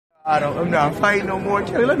I'm not fighting no more.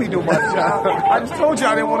 Kelly, let me do my job. I just told you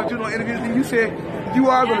I didn't want to do no interviews, and you said you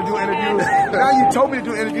are going to do interviews. Now you told me to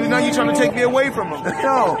do interviews. Now you're trying to take me away from them.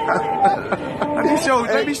 No.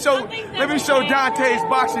 Let me show Dante's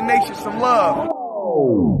Boxing Nation some love.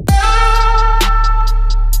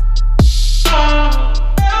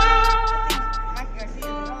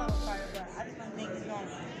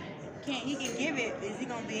 He can give it, is he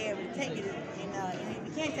gonna be able to take it? And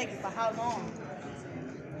if he can't take it, for how long?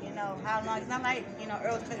 How long? It's not like,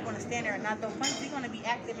 Earl Smith's gonna stand there and not throw punches. He's gonna be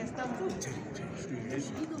active and stuff too. Did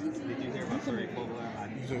you hear about Sergey Kovalev?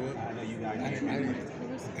 I know you guys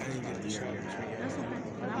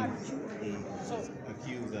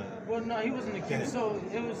accused of. Well, no, he wasn't accused. So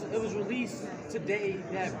it was released today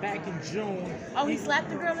that back in June. Oh, he slapped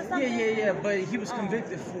the girl or something? Yeah. But he was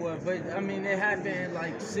convicted for it. But I mean, it happened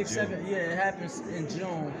like 6, 7. Yeah, it happened in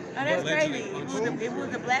June. Oh, that's crazy. It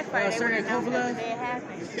was a black fight. Sergey Kovalev. It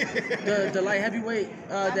happened. The light heavyweight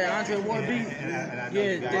that Andre Ward beat.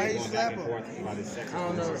 Why he slap him? I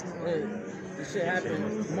don't know. This shit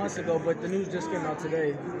happened months ago, but the news just came out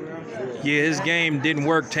today. Yeah, his game didn't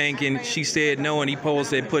work, Tank, and she said no, and he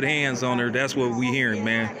said put hands on her. That's what we hearing,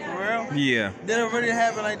 man. For real? Yeah. Did it really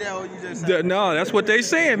happen like that, or you just said? No, that's what they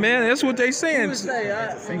saying, man. That's what they saying. I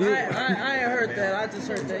ain't heard that. I just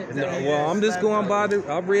heard that. Well, I'm just going by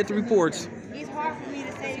I've read the reports. It's hard for me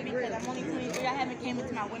to say because I'm only 23. I haven't came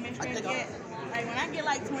into my women's training yet. Like when I get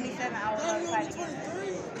like 27, I will start fighting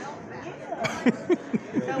again.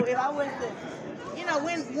 So if I was to,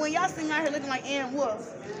 when y'all see me out here looking like Aaron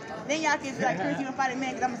Wolf, then y'all can be like, Chris, you gonna fight a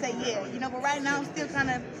man? Because I'm gonna say yeah, But right now I'm still kind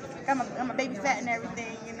of, I'm a baby fat and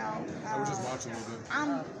everything, I was just watching a little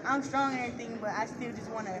bit. I'm strong and everything, but I still just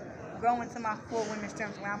want to grow into my full women's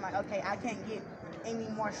terms where I'm like, okay, I can't get any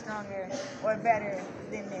more stronger or better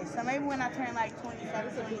than this. So maybe when I turn like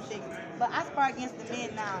 27, 26, but I spar against the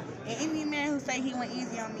men now, and any man who say he went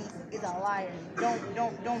easy on me is a liar. Don't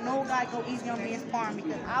no guy go easy on me in sparring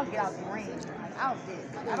because I'll get out the ring. Like,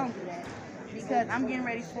 I don't do that because I'm getting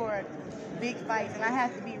ready for big fights and I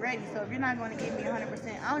have to be ready. So if you're not going to give me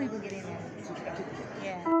 100%, I don't even get in there.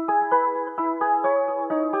 Yeah.